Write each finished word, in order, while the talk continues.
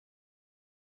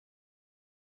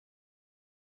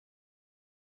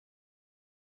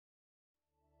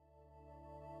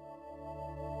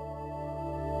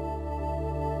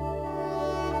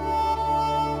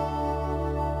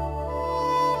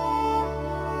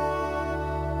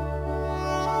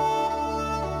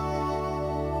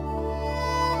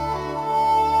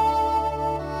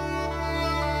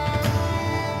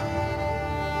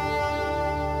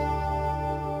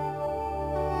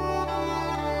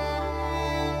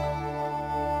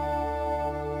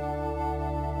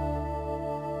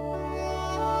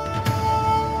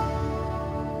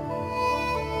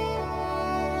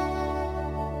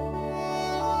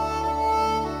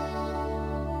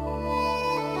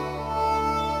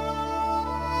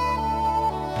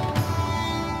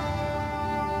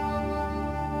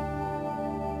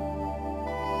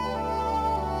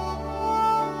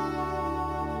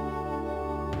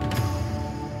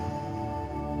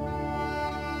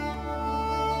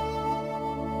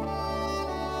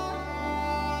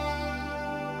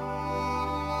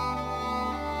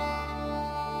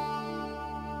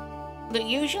The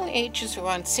usual age is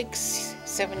around 6,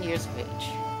 7 years of age.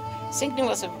 Signe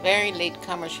was a very late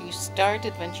comer. She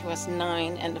started when she was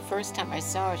 9, and the first time I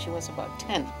saw her, she was about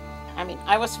 10. I mean,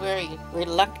 I was very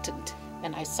reluctant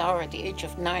when I saw her at the age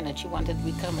of 9 and she wanted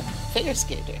to become a figure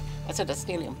skater. I said, that's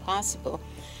nearly impossible.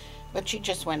 But she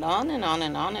just went on and on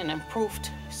and on and improved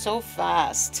so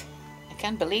fast. I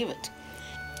can't believe it.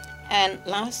 And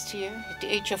last year, at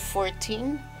the age of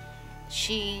 14,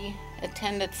 she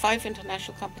attended 5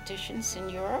 international competitions in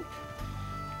Europe.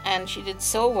 And she did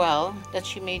so well that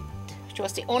she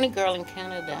was the only girl in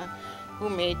Canada who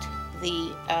made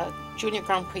the Junior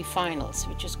Grand Prix finals,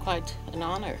 which is quite an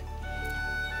honor.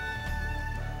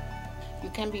 You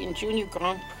can be in Junior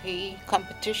Grand Prix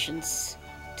competitions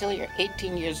till you're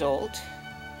 18 years old,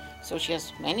 so she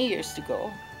has many years to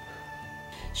go.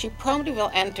 She probably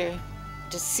will enter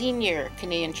the Senior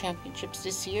Canadian Championships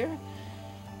this year,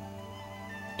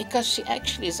 because she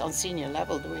actually is on senior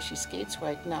level the way she skates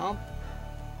right now.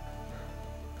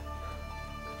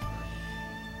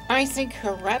 I think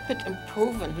her rapid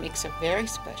improvement makes her very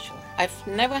special. I've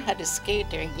never had a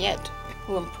skater yet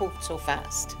who improved so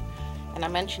fast. And I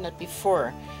mentioned it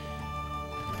before.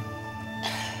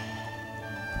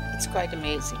 It's quite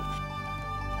amazing.